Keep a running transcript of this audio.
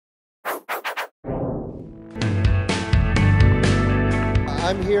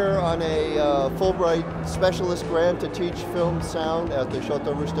I'm here on a Fulbright specialist grant to teach film sound at the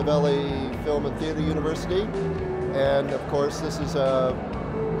Chota Rustaveli Film and Theater University. And of course, this is an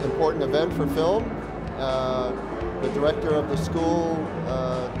important event for film. The director of the school,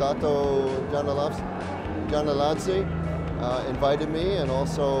 Dato Janaladze, invited me, and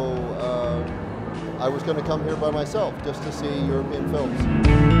also I was going to come here by myself just to see European films.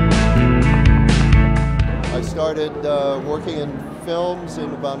 I started working in films in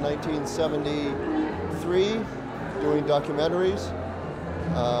about 1973, doing documentaries.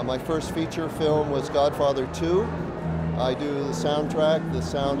 My first feature film was Godfather 2. I do the soundtrack, the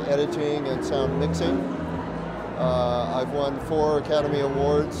sound editing, and sound mixing. I've won 4 Academy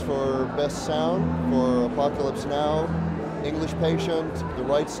Awards for Best Sound for Apocalypse Now, English Patient, The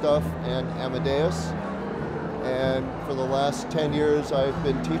Right Stuff, and Amadeus. And for the last 10 years, I've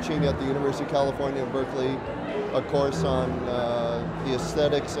been teaching at the University of California, Berkeley, a course on the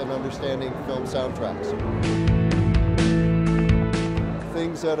aesthetics and understanding film soundtracks.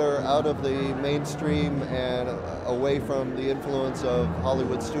 Things that are out of the mainstream and away from the influence of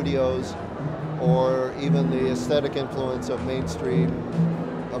Hollywood studios or even the aesthetic influence of mainstream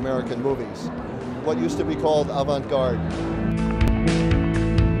American movies. What used to be called avant-garde.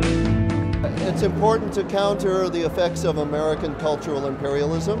 It's important to counter the effects of American cultural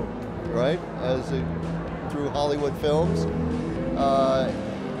imperialism, right, through Hollywood films.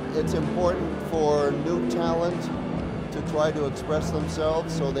 It's important for new talent to try to express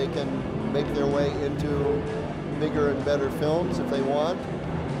themselves so they can make their way into bigger and better films if they want.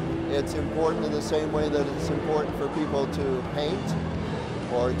 It's important in the same way that it's important for people to paint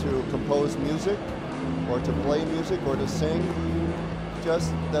or to compose music or to play music or to sing.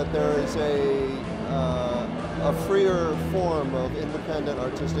 Just that there is a freer form of independent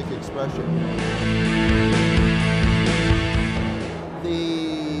artistic expression.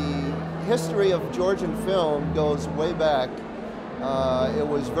 The history of Georgian film goes way back. It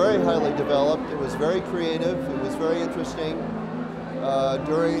was very highly developed, it was very creative, it was very interesting.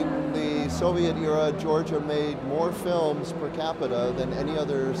 During the Soviet era, Georgia made more films per capita than any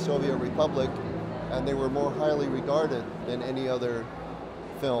other Soviet republic, and they were more highly regarded than any other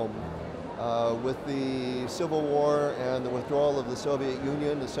film. With the Civil War and the withdrawal of the Soviet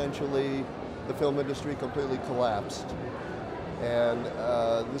Union, essentially the film industry completely collapsed. And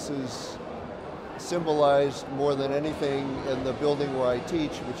this is symbolized more than anything in the building where I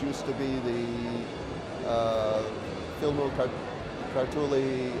teach, which used to be the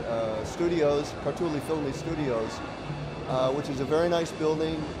Kartuli Filmy Studios, which is a very nice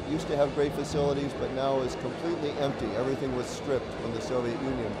building, used to have great facilities, but now is completely empty. Everything was stripped when the Soviet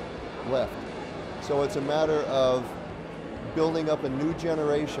Union left. So it's a matter of building up a new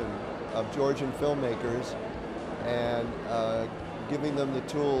generation of Georgian filmmakers and giving them the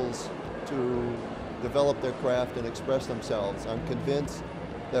tools to develop their craft and express themselves. I'm convinced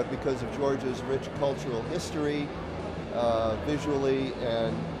that because of Georgia's rich cultural history, visually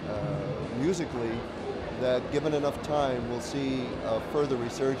and musically, that given enough time, we'll see a further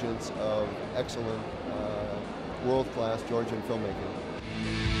resurgence of excellent, world-class Georgian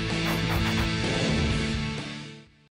filmmaking.